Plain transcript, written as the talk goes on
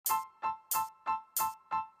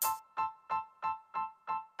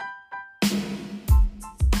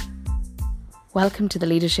Welcome to the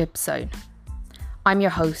Leadership Zone. I'm your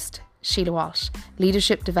host, Sheila Walsh,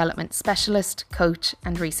 Leadership Development Specialist, Coach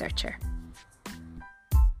and Researcher.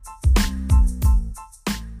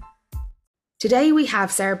 Today we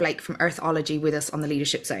have Sarah Blake from Earthology with us on the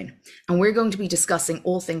Leadership Zone, and we're going to be discussing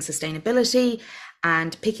all things sustainability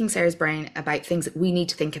and picking Sarah's brain about things that we need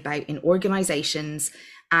to think about in organisations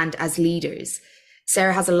and as leaders.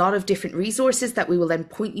 Sarah has a lot of different resources that we will then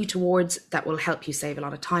point you towards that will help you save a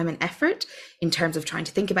lot of time and effort in terms of trying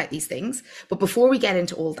to think about these things. But before we get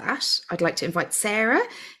into all that, I'd like to invite Sarah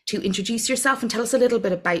to introduce yourself and tell us a little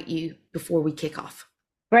bit about you before we kick off.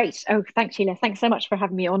 Great. Oh, thanks, Sheila. Thanks so much for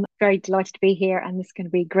having me on. Very delighted to be here, and this is going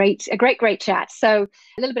to be great. A great chat. So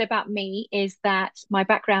a little bit about me is that my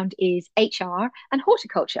background is HR and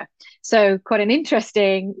horticulture. So quite an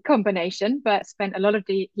interesting combination, but spent a lot of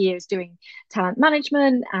the years doing talent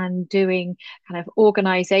management and doing kind of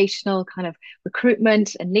organizational kind of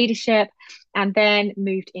recruitment and leadership, and then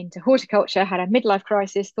moved into horticulture, had a midlife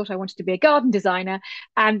crisis, thought I wanted to be a garden designer,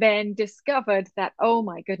 and then discovered that, oh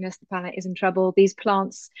my goodness, the planet is in trouble. These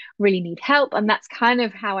plants really need help. And that's kind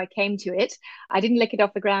of how I came to it. I didn't lick it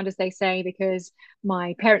off the ground, as they say, because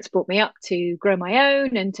my parents brought me up to grow my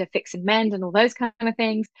own and to fix and mend and all those kind of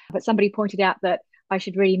things. But somebody pointed out that I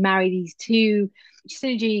should really marry these two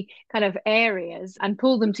synergy kind of areas and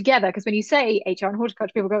pull them together. Because when you say HR and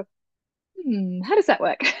horticulture, people go, how does that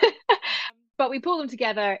work? But we pull them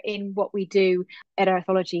together in what we do at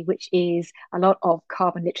Earthology, which is a lot of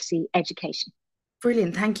carbon literacy education.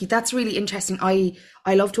 Brilliant, thank you. That's really interesting. I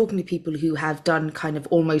love talking to people who have done kind of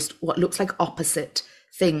almost what looks like opposite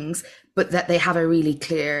things, but that they have a really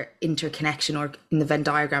clear interconnection, or in the Venn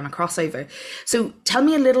diagram, a crossover. So tell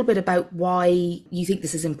me a little bit about why you think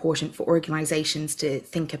this is important for organizations to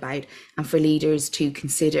think about and for leaders to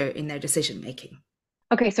consider in their decision making.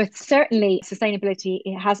 Okay, so certainly sustainability,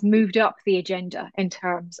 it has moved up the agenda in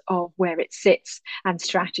terms of where it sits and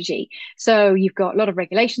strategy. So you've got a lot of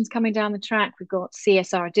regulations coming down the track. We've got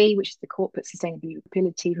CSRD, which is the Corporate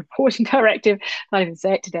Sustainability Reporting Directive. I can't even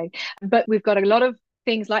say it today. But we've got a lot of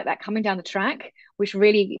things like that coming down the track, which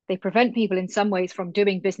really, they prevent people in some ways from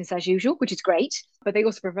doing business as usual, which is great, but they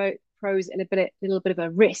also pose a little bit of a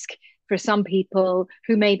risk for some people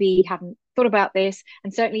who maybe haven't thought about this.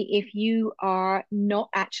 And certainly if you are not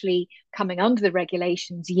actually coming under the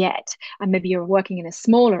regulations yet, and maybe you're working in a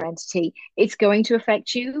smaller entity, it's going to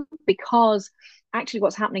affect you, because actually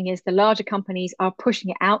what's happening is the larger companies are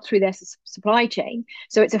pushing it out through their supply chain.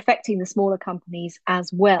 So it's affecting the smaller companies as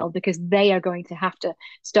well, because they are going to have to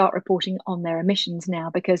start reporting on their emissions now,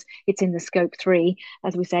 because it's in the scope 3,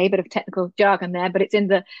 as we say, a bit of technical jargon there, but it's in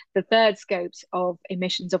the third scopes of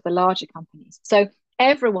emissions of the larger companies. So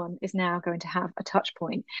everyone is now going to have a touch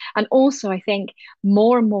point. And also, I think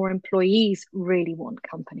more and more employees really want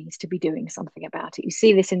companies to be doing something about it. You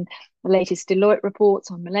see this in the latest Deloitte reports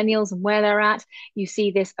on millennials and where they're at. You see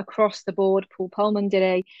this across the board. Paul Polman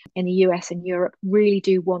did in the US and Europe, really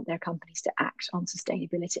do want their companies to act on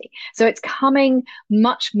sustainability. So it's coming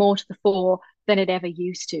much more to the fore than it ever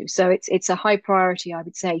used to. So it's a high priority, I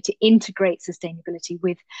would say, to integrate sustainability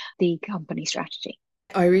with the company strategy.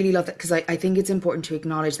 I really love that, because I think it's important to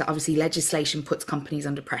acknowledge that obviously legislation puts companies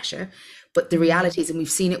under pressure, but the reality is, and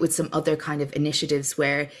we've seen it with some other kind of initiatives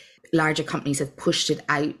where larger companies have pushed it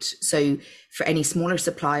out. So for any smaller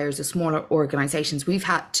suppliers or smaller organizations, we've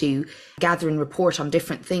had to gather and report on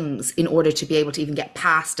different things in order to be able to even get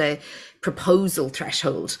past a proposal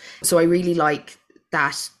threshold. So I really like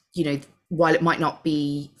that, while it might not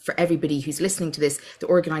be for everybody who's listening to this, the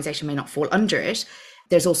organization may not fall under it.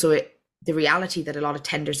 There's also the reality that a lot of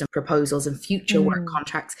tenders and proposals and future work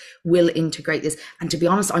contracts will integrate this. And to be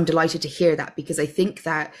honest, I'm delighted to hear that, because I think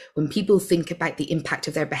that when people think about the impact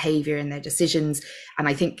of their behavior and their decisions, and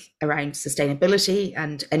I think around sustainability,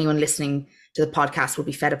 and anyone listening to the podcast will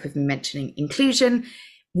be fed up with me mentioning inclusion,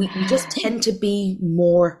 we just tend to be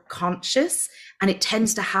more conscious, and it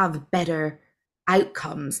tends to have better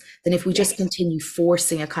outcomes than if we just continue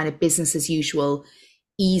forcing a kind of business as usual,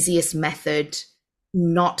 easiest method,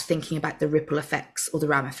 not thinking about the ripple effects or the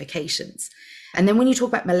ramifications. And then when you talk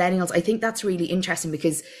about millennials, I think that's really interesting,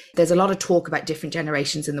 because there's a lot of talk about different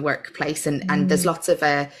generations in the workplace, and there's lots of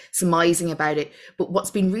surmising about it. But what's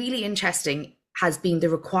been really interesting has been the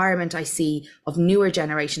requirement I see of newer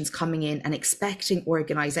generations coming in and expecting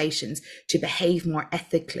organizations to behave more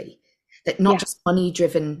ethically, that not just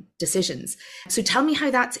money-driven decisions. So tell me how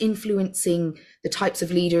that's influencing the types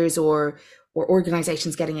of leaders or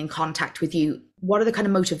organizations getting in contact with you. What are the kind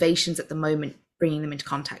of motivations at the moment bringing them into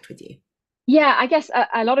contact with you? Yeah, I guess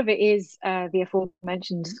a lot of it is the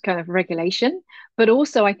aforementioned kind of regulation, but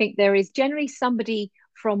also I think there is generally somebody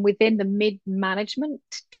from within the mid management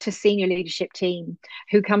to senior leadership team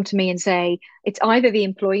who come to me and say it's either the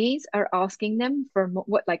employees are asking them for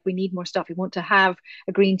what, like, we need more stuff. We want to have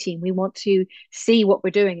a green team. We want to see what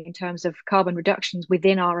we're doing in terms of carbon reductions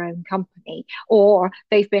within our own company, or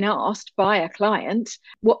they've been asked by a client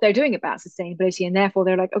what they're doing about sustainability. And therefore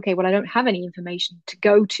they're like, okay, well, I don't have any information to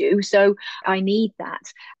go to, so I need that.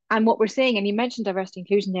 And what we're seeing, and you mentioned diversity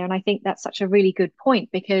inclusion there, and I think that's such a really good point,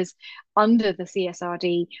 because under the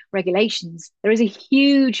CSRD regulations, there is a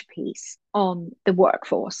huge piece on the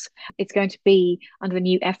workforce. It's going to be under the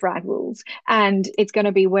new EFRAG rules, and it's going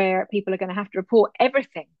to be where people are going to have to report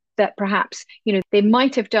everything that perhaps, they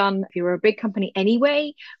might have done if you were a big company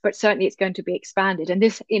anyway, but certainly it's going to be expanded. And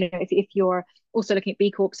this, if you're also looking at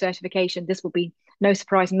B Corp certification, this will be no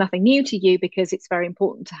surprise and nothing new to you, because it's very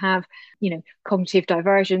important to have, cognitive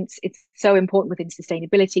divergence. It's so important within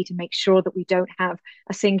sustainability to make sure that we don't have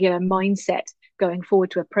a singular mindset going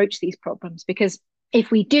forward to approach these problems, because if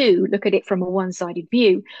we do look at it from a one-sided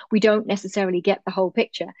view, we don't necessarily get the whole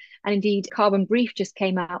picture. And indeed, Carbon Brief just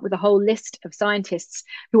came out with a whole list of scientists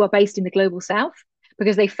who are based in the global south,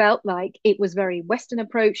 because they felt like it was very Western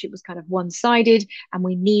approach. It was kind of one-sided, and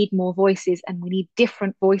we need more voices, and we need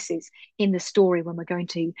different voices in the story when we're going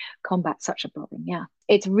to combat such a problem. Yeah,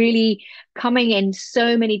 it's really coming in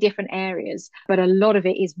so many different areas, but a lot of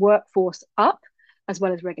it is workforce up as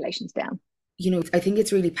well as regulations down. I think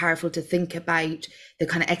it's really powerful to think about the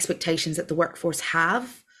kind of expectations that the workforce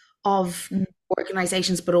have of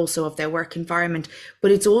organizations, but also of their work environment.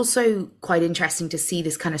 But it's also quite interesting to see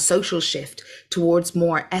this kind of social shift towards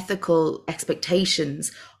more ethical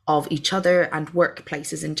expectations of each other and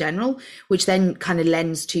workplaces in general, which then kind of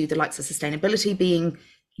lends to the likes of sustainability being,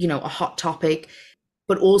 a hot topic,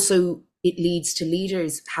 but also it leads to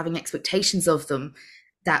leaders having expectations of them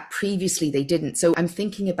that previously they didn't. So I'm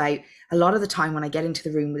thinking about a lot of the time when I get into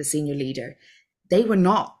the room with a senior leader, they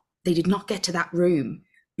did not get to that room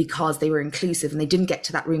because they were inclusive, and they didn't get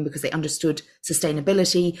to that room because they understood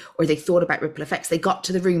sustainability or they thought about ripple effects. They got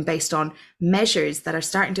to the room based on measures that are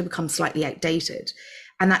starting to become slightly outdated.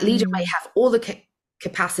 And that leader may have all the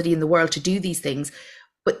capacity in the world to do these things,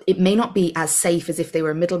 but it may not be as safe as if they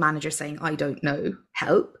were a middle manager saying, I don't know,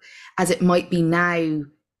 help, as it might be now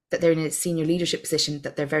that they're in a senior leadership position,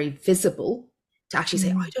 that they're very visible to actually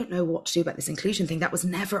say, I don't know what to do about this inclusion thing. That was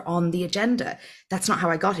never on the agenda. That's not how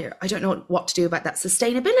I got here. I don't know what to do about that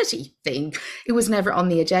sustainability thing. It was never on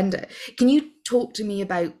the agenda. Can you talk to me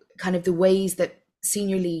about kind of the ways that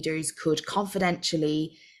senior leaders could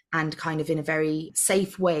confidentially and kind of in a very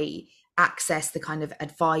safe way access the kind of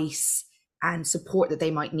advice and support that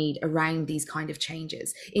they might need around these kind of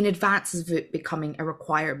changes in advance of it becoming a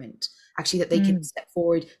requirement, actually, that they can step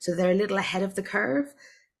forward so they're a little ahead of the curve?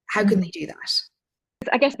 How can they do that?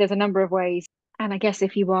 I guess there's a number of ways. And I guess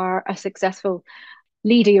if you are a successful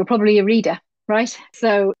leader, you're probably a reader, right?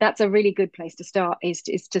 So that's a really good place to start, is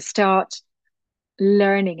to start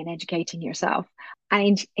learning and educating yourself.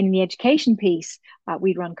 And in the education piece,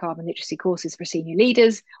 we run carbon literacy courses for senior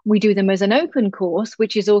leaders. We do them as an open course,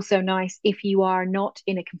 which is also nice if you are not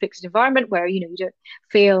in a conflicted environment where, you don't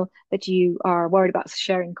feel that you are worried about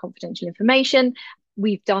sharing confidential information.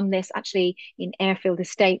 We've done this actually in Airfield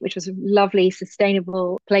Estate, which was a lovely,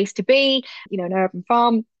 sustainable place to be, an urban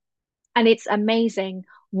farm. And it's amazing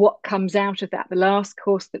what comes out of that. The last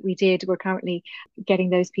course that we did, we're currently getting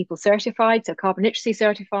those people certified, so carbon literacy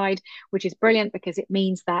certified, which is brilliant because it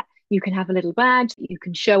means that you can have a little badge, you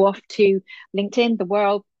can show off to LinkedIn, the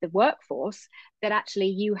world, the workforce, that actually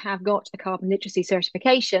you have got a carbon literacy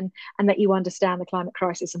certification and that you understand the climate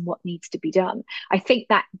crisis and what needs to be done. I think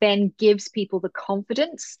that then gives people the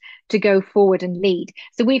confidence to go forward and lead.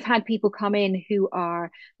 So we've had people come in who are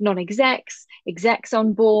non-execs, execs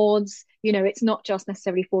on boards. It's not just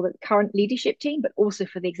necessarily for the current leadership team, but also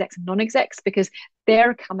for the execs and non-execs, because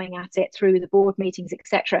they're coming at it through the board meetings,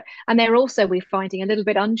 etc. And they're also, we're finding, a little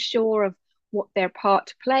bit unsure of what their part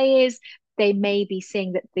to play is. They may be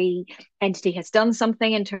seeing that the entity has done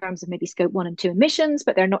something in terms of maybe scope 1 and 2 emissions,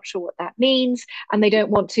 but they're not sure what that means. And they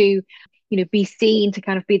don't want to, be seen to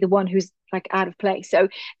kind of be the one who's like out of place. So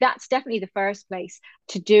that's definitely the first place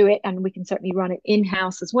to do it. And we can certainly run it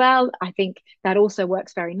in-house as well. I think that also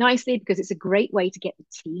works very nicely because it's a great way to get the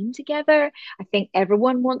team together. I think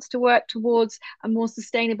everyone wants to work towards a more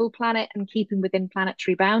sustainable planet and keeping within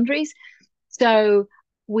planetary boundaries. So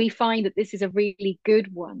we find that this is a really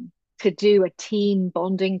good one to do a team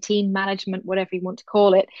bonding, team management, whatever you want to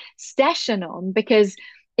call it, session on, because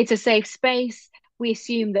it's a safe space. We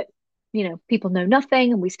assume that, people know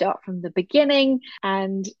nothing and we start from the beginning,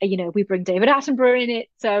 and, we bring David Attenborough in it.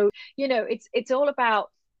 So, it's all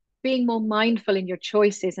about being more mindful in your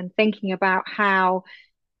choices and thinking about how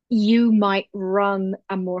you might run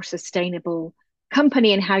a more sustainable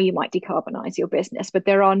company and how you might decarbonize your business. But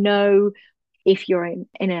there are no, if you're in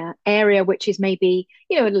an area which is maybe,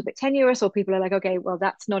 you know, a little bit tenuous, or people are like, okay, well,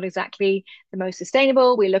 that's not exactly the most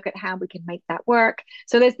sustainable, we look at how we can make that work.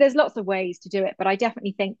 So there's lots of ways to do it, but I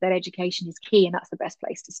definitely think that education is key, and that's the best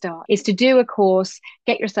place to start, is to do a course,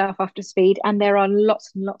 get yourself up to speed, and there are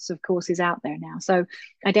lots and lots of courses out there now. So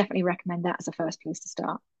I definitely recommend that as a first place to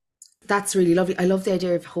start. That's really lovely. I love the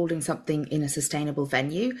idea of holding something in a sustainable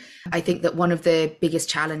venue. I think that one of the biggest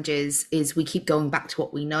challenges is we keep going back to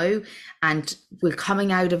what we know, and we're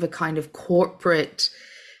coming out of a kind of corporate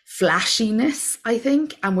flashiness, I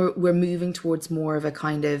think, and we're moving towards more of a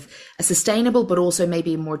kind of a sustainable, but also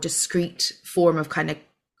maybe a more discreet form of kind of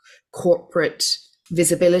corporate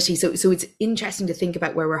visibility. So it's interesting to think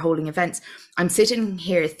about where we're holding events. I'm sitting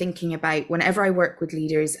here thinking about, whenever I work with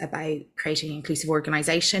leaders about creating an inclusive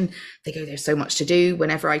organization, they go, there's so much to do.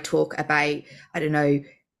 Whenever I talk about, I don't know,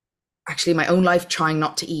 actually my own life, trying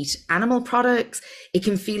not to eat animal products, it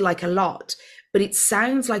can feel like a lot. But it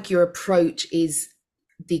sounds like your approach is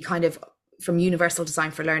the kind of from universal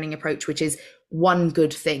design for learning approach, which is one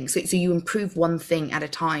good thing. So you improve one thing at a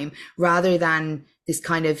time, rather than this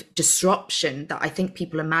kind of disruption that I think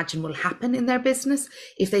people imagine will happen in their business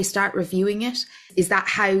if they start reviewing it. Is that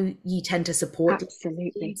how you tend to support?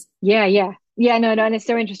 Absolutely. Yeah. No. And it's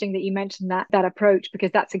so interesting that you mentioned that approach,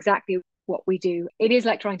 because that's exactly what we do. It is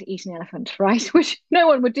like trying to eat an elephant, right? Which no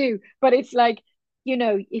one would do. But it's like, you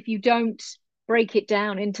know, if you don't break it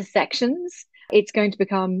down into sections, it's going to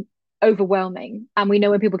become overwhelming. And we know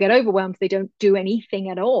when people get overwhelmed, they don't do anything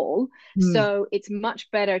at all. So it's much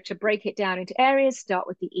better to break it down into areas, start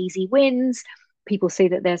with the easy wins. People see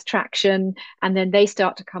that there's traction, and then they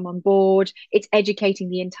start to come on board. It's educating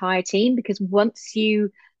the entire team, because once you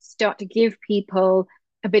start to give people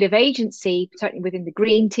a bit of agency, certainly within the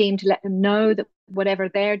green team, to let them know that whatever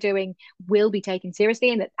they're doing will be taken seriously,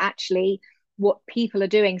 and that actually what people are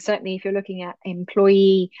doing, certainly if you're looking at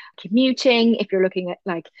employee commuting, if you're looking at,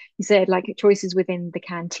 like you said, like choices within the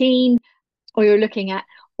canteen, or you're looking at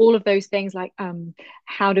all of those things like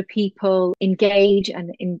how do people engage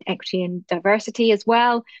and in equity and diversity as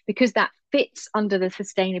well, because that fits under the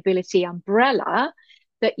sustainability umbrella.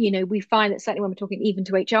 That, you know, we find that certainly when we're talking even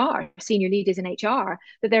to HR, senior leaders in HR,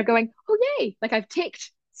 that they're going, oh yay, like I've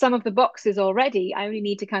ticked some of the boxes already, I only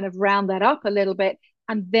need to kind of round that up a little bit,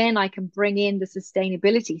 and then I can bring in the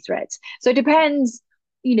sustainability threads. So it depends,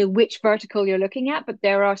 you know, which vertical you're looking at, but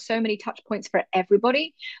there are so many touch points for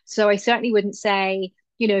everybody. So I certainly wouldn't say,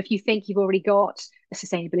 you know, if you think you've already got a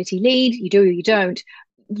sustainability lead, you do or you don't,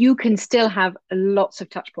 you can still have lots of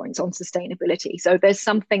touch points on sustainability. So there's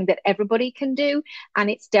something that everybody can do, and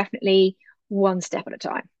it's definitely one step at a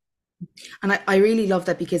time. And I really love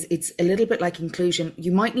that, because it's a little bit like inclusion.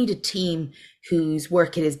 You might need a team whose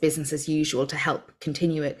work it is business as usual to help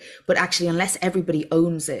continue it. But actually, unless everybody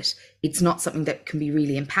owns it, it's not something that can be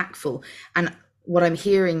really impactful. And what I'm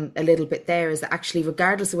hearing a little bit there is that actually,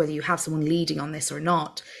 regardless of whether you have someone leading on this or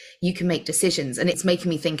not, you can make decisions. And it's making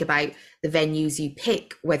me think about the venues you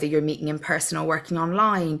pick, whether you're meeting in person or working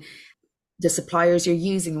online, the suppliers you're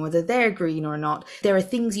using, whether they're green or not. There are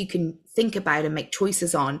things you can think about and make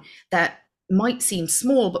choices on that might seem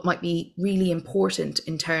small, but might be really important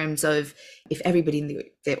in terms of if everybody in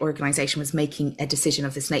the organization was making a decision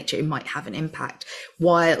of this nature, it might have an impact,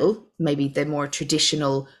 while maybe the more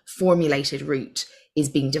traditional formulated route is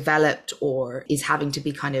being developed or is having to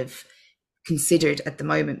be kind of considered at the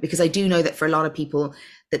moment. Because I do know that for a lot of people,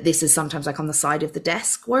 that this is sometimes like on the side of the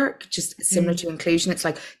desk work, just similar to inclusion. It's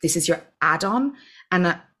like, this is your add-on.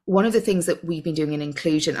 And one of the things that we've been doing in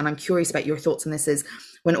inclusion, and I'm curious about your thoughts on this, is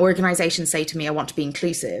when organizations say to me, I want to be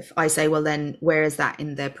inclusive, I say, well, then where is that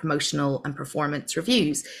in the promotional and performance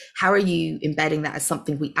reviews? How are you embedding that as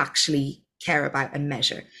something we actually care about and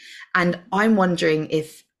measure? And I'm wondering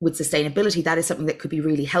if with sustainability, that is something that could be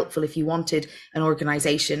really helpful if you wanted an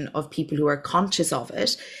organization of people who are conscious of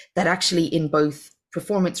it, that actually in both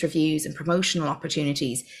performance reviews and promotional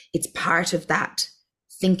opportunities, it's part of that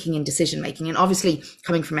thinking and decision making. And obviously,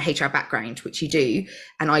 coming from a HR background, which you do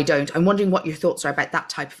and I don't, I'm wondering what your thoughts are about that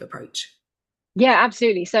type of approach. Yeah,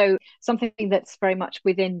 absolutely. So something that's very much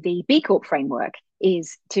within the B Corp framework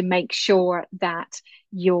is to make sure that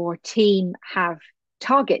your team have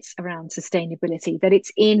targets around sustainability, that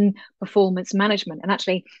it's in performance management. And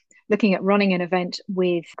actually, looking at running an event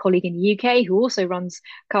with a colleague in the UK who also runs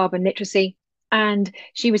carbon literacy, and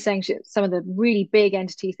she was saying some of the really big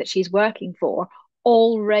entities that she's working for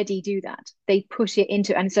already do that. They put it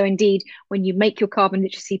into, and so indeed, when you make your carbon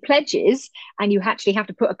literacy pledges and you actually have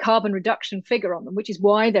to put a carbon reduction figure on them, which is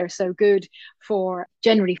why they're so good for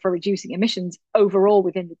generally for reducing emissions overall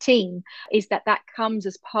within the team, is that that comes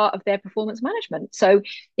as part of their performance management. So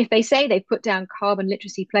if they say they put down carbon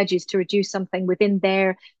literacy pledges to reduce something within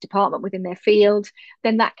their department, within their field,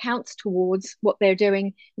 then that counts towards what they're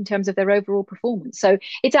doing in terms of their overall performance. So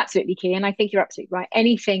it's absolutely key. And I think you're absolutely right.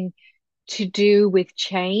 Anything to do with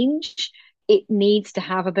change, it needs to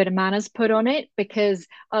have a bit of manners put on it, because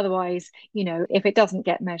otherwise, if it doesn't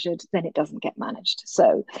get measured, then it doesn't get managed.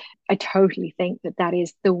 So I totally think that that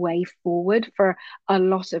is the way forward for a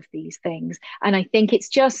lot of these things. And I think it's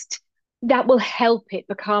just that will help it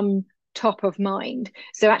become top of mind.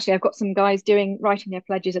 So actually, I've got some guys writing their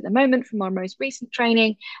pledges at the moment from our most recent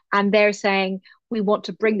training, and they're saying we want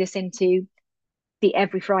to bring this into the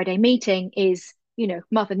every Friday meeting is,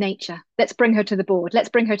 Mother Nature. Let's bring her to the board. Let's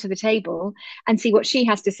bring her to the table and see what she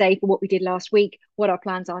has to say for what we did last week, what our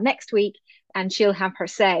plans are next week. And she'll have her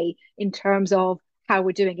say in terms of how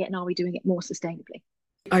we're doing it and are we doing it more sustainably.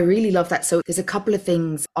 I really love that. So there's a couple of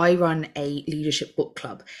things. I run a leadership book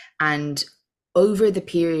club, and over the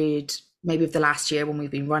period, maybe of the last year when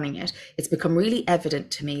we've been running it, it's become really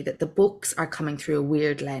evident to me that the books are coming through a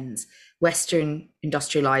weird lens. Western,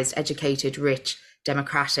 industrialized, educated, rich,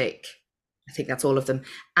 democratic. I think that's all of them.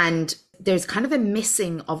 And there's kind of a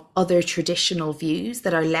missing of other traditional views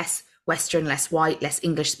that are less Western, less white, less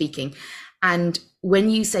English speaking. And when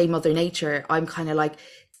you say Mother Nature, I'm kind of like,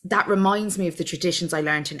 that reminds me of the traditions I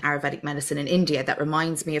learned in Ayurvedic medicine in India. That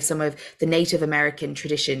reminds me of some of the Native American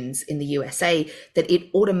traditions in the USA, that it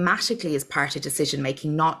automatically is part of decision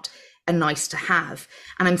making, not a nice to have.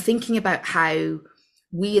 And I'm thinking about how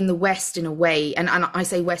we in the West, in a way, and I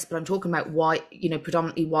say West, but I'm talking about white,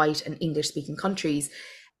 predominantly white and English speaking countries,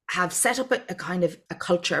 have set up a kind of a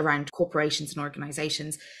culture around corporations and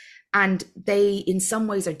organizations. And they, in some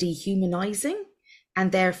ways, are dehumanizing,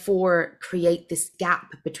 and therefore create this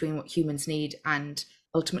gap between what humans need and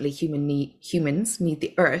ultimately humans need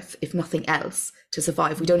the earth, if nothing else, to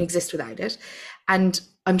survive. We don't exist without it. And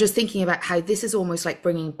I'm just thinking about how this is almost like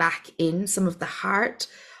bringing back in some of the heart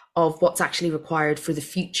of what's actually required for the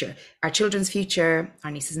future, our children's future,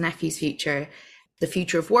 our nieces and nephews' future, the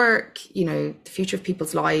future of work, the future of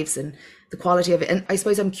people's lives and the quality of it. And I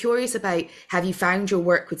suppose I'm curious about, have you found your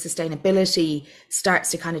work with sustainability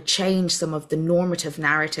starts to kind of change some of the normative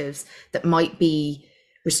narratives that might be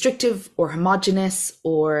restrictive or homogenous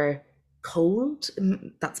or cold?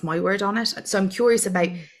 That's my word on it. So I'm curious about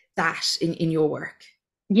that in your work.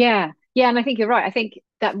 Yeah. And I think you're right. I think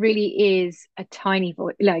that really is a tiny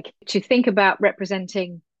voice. Like, to think about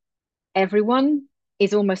representing everyone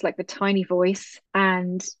is almost like the tiny voice.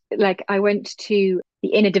 And like, I went to the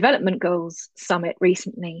Inner Development Goals Summit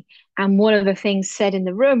recently, and one of the things said in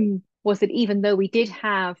the room was that even though we did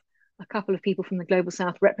have a couple of people from the Global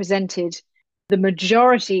South represented, the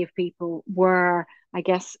majority of people were, I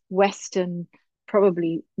guess, Western,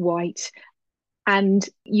 probably white. And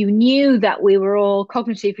you knew that we were all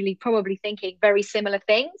cognitively probably thinking very similar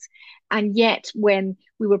things. And yet, when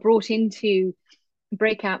we were brought into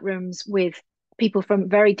breakout rooms with people from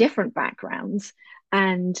very different backgrounds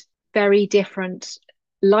and very different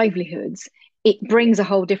livelihoods, it brings a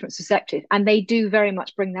whole different perspective. And they do very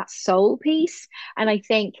much bring that soul piece. And I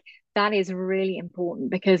think that is really important,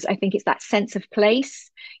 because I think it's that sense of place,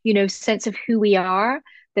 sense of who we are,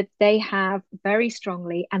 that they have very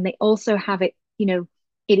strongly. And they also have it,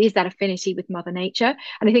 it is that affinity with Mother Nature.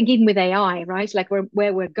 And I think even with AI, right, like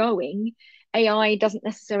where we're going, AI doesn't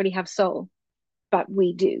necessarily have soul, but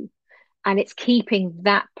we do. And it's keeping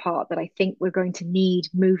that part that I think we're going to need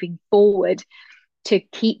moving forward to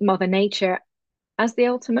keep Mother Nature as the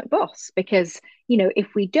ultimate boss. Because,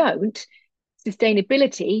 if we don't,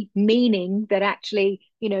 sustainability, meaning that actually,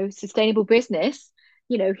 sustainable business,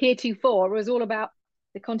 heretofore was all about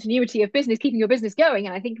the continuity of business, keeping your business going.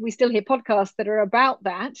 And I think we still hear podcasts that are about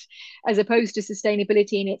that, as opposed to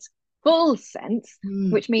sustainability in its full sense,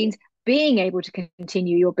 which means being able to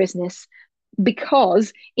continue your business.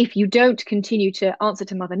 Because if you don't continue to answer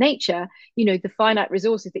to Mother Nature, the finite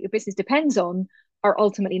resources that your business depends on are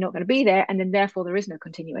ultimately not going to be there. And then therefore there is no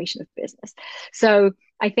continuation of business. So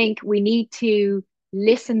I think we need to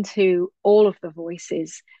listen to all of the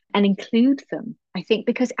voices and include them, I think,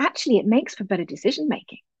 because actually it makes for better decision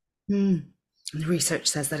making. The research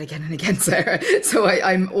says that again and again, Sarah. So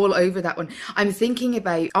I'm all over that one. I'm thinking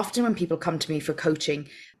about, often when people come to me for coaching,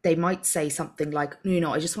 they might say something like,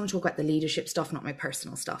 I just want to talk about the leadership stuff, not my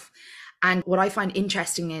personal stuff. And what I find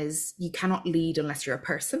interesting is you cannot lead unless you're a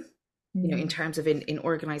person. in terms of in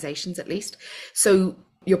organizations at least. So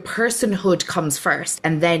your personhood comes first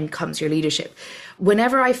and then comes your leadership.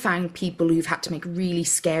 Whenever I found people who've had to make really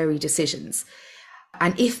scary decisions,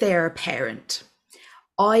 and if they're a parent,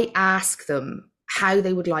 I ask them how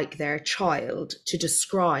they would like their child to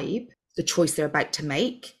describe the choice they're about to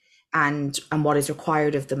make and what is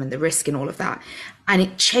required of them and the risk and all of that. And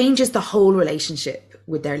it changes the whole relationship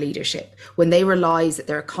with their leadership when they realize that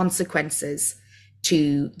there are consequences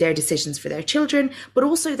to their decisions for their children, but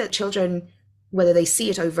also that children, whether they see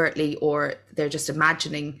it overtly or they're just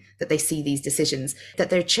imagining that they see these decisions, that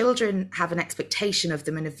their children have an expectation of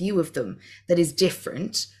them and a view of them that is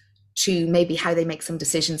different to maybe how they make some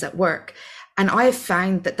decisions at work. And I have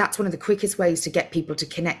found that that's one of the quickest ways to get people to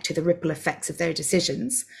connect to the ripple effects of their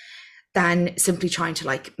decisions than simply trying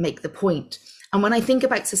to make the point. And when I think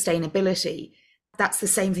about sustainability, that's the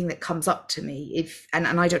same thing that comes up to me. And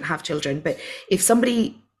I don't have children, but if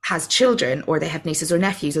somebody has children or they have nieces or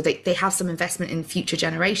nephews or they have some investment in future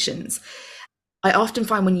generations, I often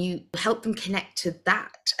find when you help them connect to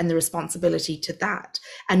that and the responsibility to that,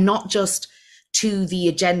 and not just to the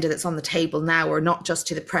agenda that's on the table now, or not just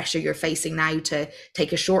to the pressure you're facing now to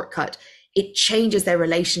take a shortcut, it changes their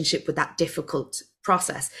relationship with that difficult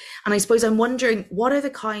process. And I suppose I'm wondering, what are the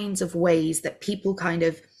kinds of ways that people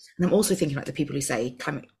and I'm also thinking about the people who say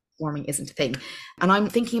climate warming isn't a thing. And I'm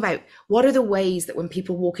thinking about what are the ways that when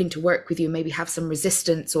people walk into work with you, maybe have some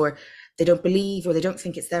resistance or they don't believe or they don't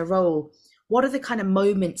think it's their role, what are the kind of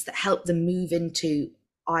moments that help them move into,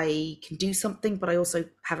 I can do something, but I also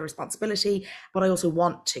have a responsibility, but I also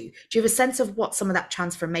want to? Do you have a sense of what some of that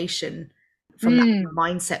transformation from that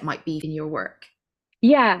mindset might be in your work?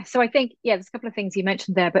 Yeah. So I think, there's a couple of things you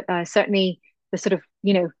mentioned there, but certainly the sort of,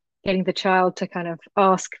 getting the child to kind of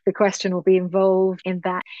ask the question or be involved in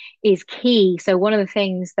that is key. So one of the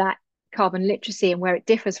things that carbon literacy, and where it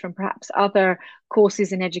differs from perhaps other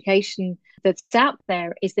courses in education that's out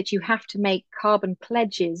there, is that you have to make carbon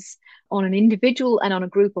pledges on an individual and on a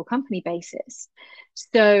group or company basis.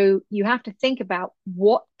 So you have to think about,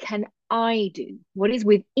 what can I do? What is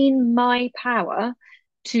within my power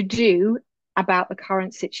to do about the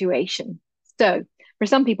current situation? So for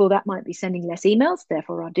some people, that might be sending less emails,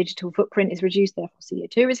 therefore our digital footprint is reduced, therefore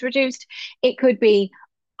CO2 is reduced. It could be,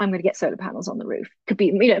 I'm going to get solar panels on the roof. It could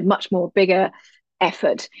be, much more bigger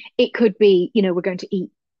effort. It could be, we're going to eat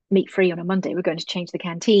meat free on a Monday, we're going to change the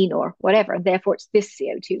canteen or whatever, and therefore it's this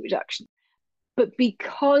CO2 reduction. But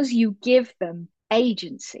because you give them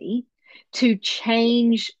agency to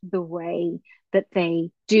change the way that they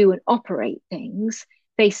do and operate things,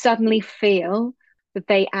 they suddenly feel that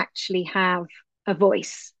they actually have a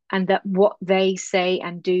voice and that what they say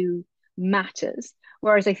and do matters.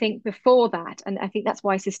 Whereas I think before that, and I think that's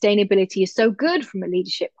why sustainability is so good from a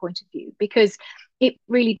leadership point of view, because it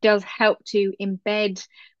really does help to embed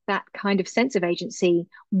that kind of sense of agency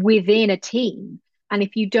within a team. And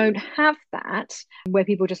if you don't have that, where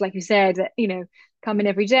people just, like you said, come in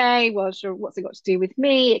every day, well, sure, what's it got to do with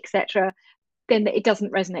me, etc., then it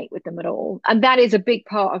doesn't resonate with them at all. And that is a big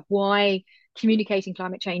part of why communicating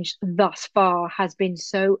climate change thus far has been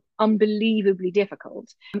so unbelievably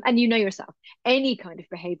difficult. And yourself, any kind of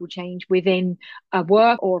behavioral change within a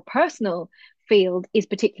work or personal field is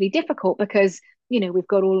particularly difficult because, we've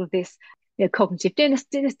got all of this cognitive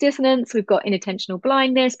dissonance, we've got inattentional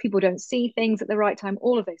blindness, people don't see things at the right time,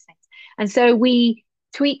 all of those things. And so we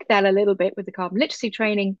tweak that a little bit with the carbon literacy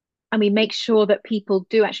training, and we make sure that people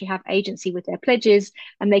do actually have agency with their pledges,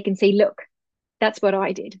 and they can see, look, that's what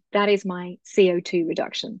I did. That is my CO2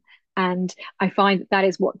 reduction. And I find that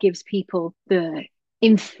is what gives people the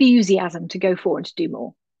enthusiasm to go forward to do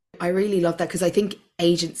more. I really love that, because I think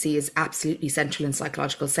agency is absolutely central in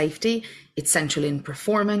psychological safety. It's central in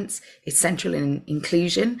performance. It's central in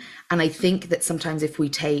inclusion. And I think that sometimes if we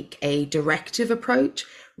take a directive approach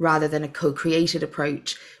rather than a co-created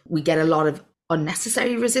approach, we get a lot of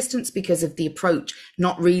unnecessary resistance because of the approach,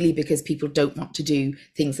 not really because people don't want to do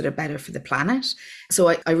things that are better for the planet. So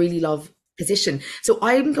I really love position. So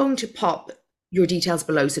I'm going to pop your details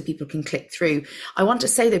below so people can click through. I want to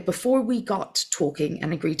say that before we got talking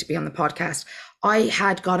and agreed to be on the podcast, I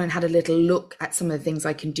had gone and had a little look at some of the things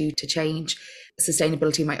I can do to change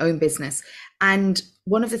sustainability in my own business. And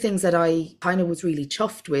one of the things that I kind of was really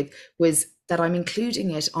chuffed with was that I'm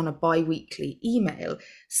including it on a bi-weekly email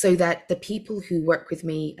so that the people who work with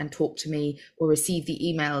me and talk to me or receive the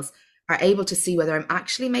emails are able to see whether I'm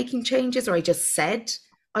actually making changes or I just said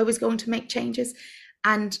I was going to make changes.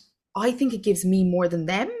 And I think it gives me more than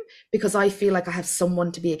them, because I feel like I have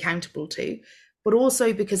someone to be accountable to, but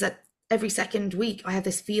also because every second week, I have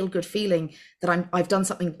this feel good feeling that I've done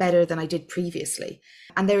something better than I did previously.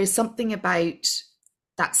 And there is something about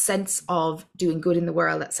that sense of doing good in the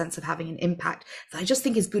world, that sense of having an impact, that I just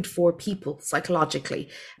think is good for people psychologically,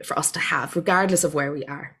 for us to have, regardless of where we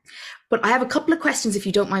are. But I have a couple of questions, if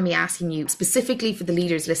you don't mind me asking you, specifically for the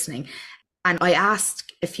leaders listening. And I ask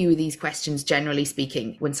a few of these questions, generally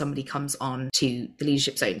speaking, when somebody comes on to the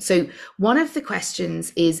Leadership Zone. So one of the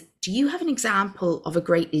questions is, do you have an example of a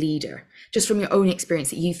great leader, just from your own experience,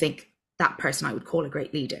 that you think that person I would call a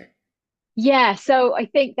great leader? Yeah, so I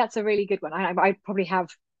think that's a really good one. I probably have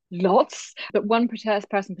lots, but one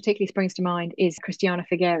person particularly springs to mind is Christiana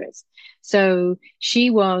Figueres. So she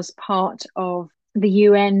was part of the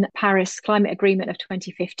UN Paris Climate Agreement of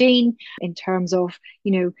 2015 in terms of,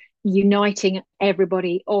 uniting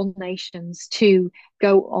everybody, all nations, to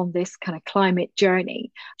go on this kind of climate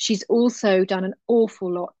journey. She's also done an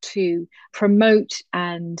awful lot to promote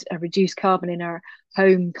and reduce carbon in her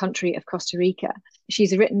home country of Costa Rica.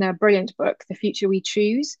 She's written a brilliant book, The Future We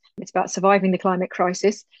Choose. It's about surviving the climate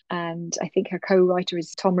crisis. And I think her co-writer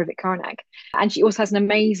is Tom Rivett-Carnac. And she also has an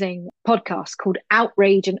amazing podcast called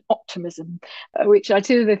Outrage and Optimism, which are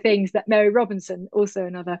two of the things that Mary Robinson, also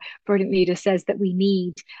another brilliant leader, says that we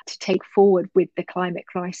need to take forward with the climate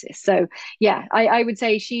crisis. So yeah, I would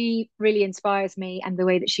say she really inspires me, and the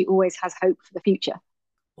way that she always has hope for the future.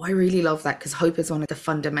 I really love that, because hope is one of the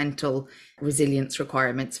fundamental resilience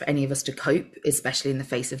requirements for any of us to cope, especially in the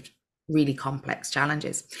face of really complex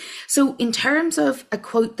challenges. So in terms of a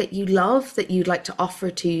quote that you love, that you'd like to offer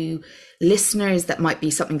to listeners, that might be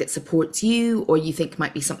something that supports you or you think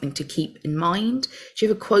might be something to keep in mind, do you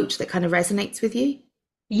have a quote that kind of resonates with you?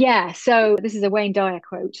 Yeah, so this is a Wayne Dyer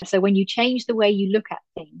quote. So when you change the way you look at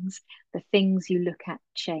things, the things you look at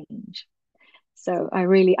change. So I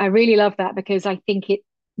really love that, because I think it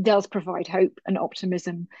does provide hope and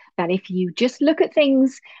optimism that if you just look at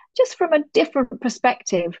things just from a different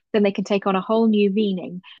perspective, then they can take on a whole new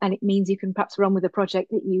meaning, and it means you can perhaps run with a project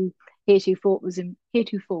that you heretofore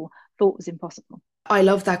thought was impossible. I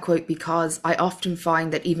love that quote, because I often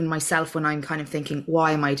find that even myself, when I'm kind of thinking,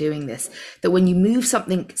 why am I doing this? That when you move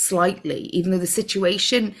something slightly, even though the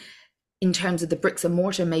situation in terms of the bricks and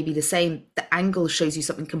mortar may be the same, the angle shows you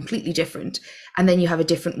something completely different. And then you have a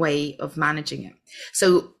different way of managing it.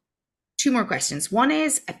 So 2 more questions. One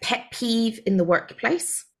is a pet peeve in the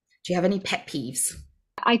workplace. Do you have any pet peeves?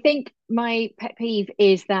 I think my pet peeve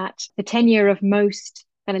is that the tenure of most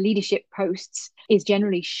kind of leadership posts is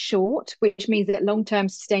generally short, which means that long-term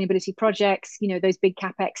sustainability projects, those big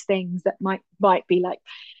capex things that might be like,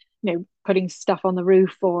 putting stuff on the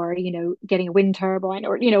roof, or, getting a wind turbine,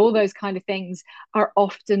 or, all those kind of things are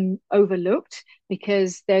often overlooked,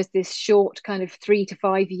 because there's this short kind of 3 to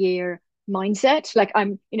 5 year mindset. Like, what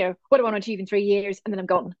do I want to achieve in 3 years? And then I'm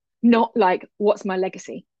gone. Not like, what's my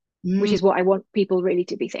legacy? Which is what I want people really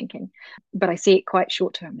to be thinking. But I see it quite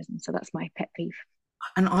short-termism. So that's my pet peeve.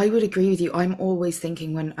 And I would agree with you. I'm always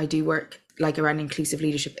thinking, when I do work like around inclusive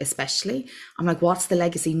leadership, especially, I'm like, what's the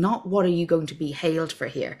legacy? Not what are you going to be hailed for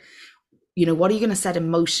here? What are you going to set in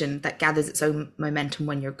motion that gathers its own momentum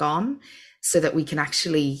when you're gone, so that we can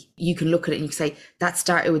you can look at it and you can say, that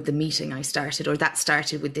started with the meeting I started, or that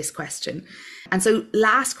started with this question. And so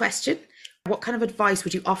last question, what kind of advice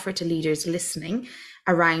would you offer to leaders listening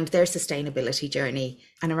around their sustainability journey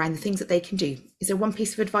and around the things that they can do? Is there one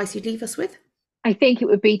piece of advice you'd leave us with? I think it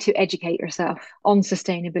would be to educate yourself on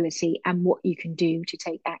sustainability and what you can do to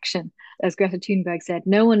take action. As Greta Thunberg said,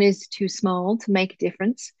 no one is too small to make a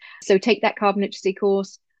difference. So take that carbon literacy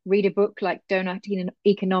course, read a book like Donating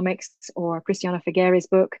Economics or Christiana Figueres'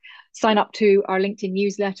 book, sign up to our LinkedIn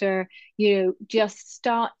newsletter, just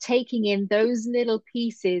start taking in those little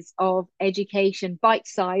pieces of education, bite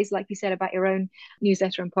size, like you said about your own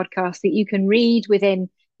newsletter and podcast, that you can read within,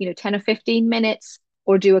 10 or 15 minutes,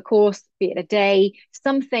 or do a course, be it a day,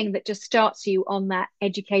 something that just starts you on that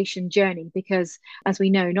education journey. Because as we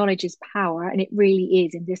know, knowledge is power, and it really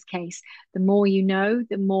is in this case. The more you know,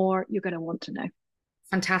 the more you're going to want to know.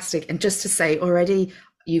 Fantastic. And just to say, already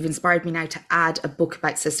you've inspired me now to add a book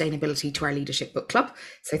about sustainability to our leadership book club.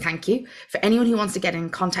 So thank you. For anyone who wants to get in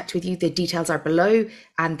contact with you, the details are below,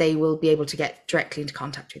 and they will be able to get directly into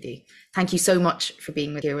contact with you. Thank you so much for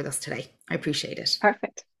being here with us today. I appreciate it.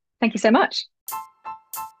 Perfect. Thank you so much.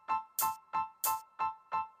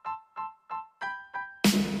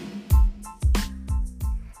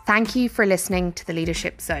 Thank you for listening to the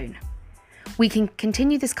Leadership Zone. We can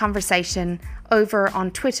continue this conversation over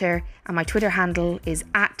on Twitter, and my Twitter handle is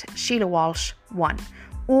 @SheilaWalsh1,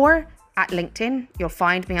 or at LinkedIn, you'll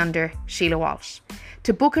find me under Sheila Walsh.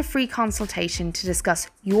 To book a free consultation to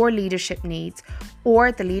discuss your leadership needs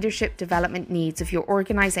or the leadership development needs of your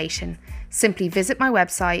organisation, simply visit my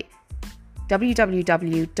website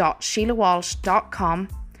www.sheilawalsh.com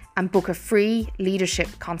and book a free leadership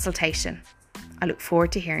consultation. I look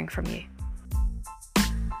forward to hearing from you.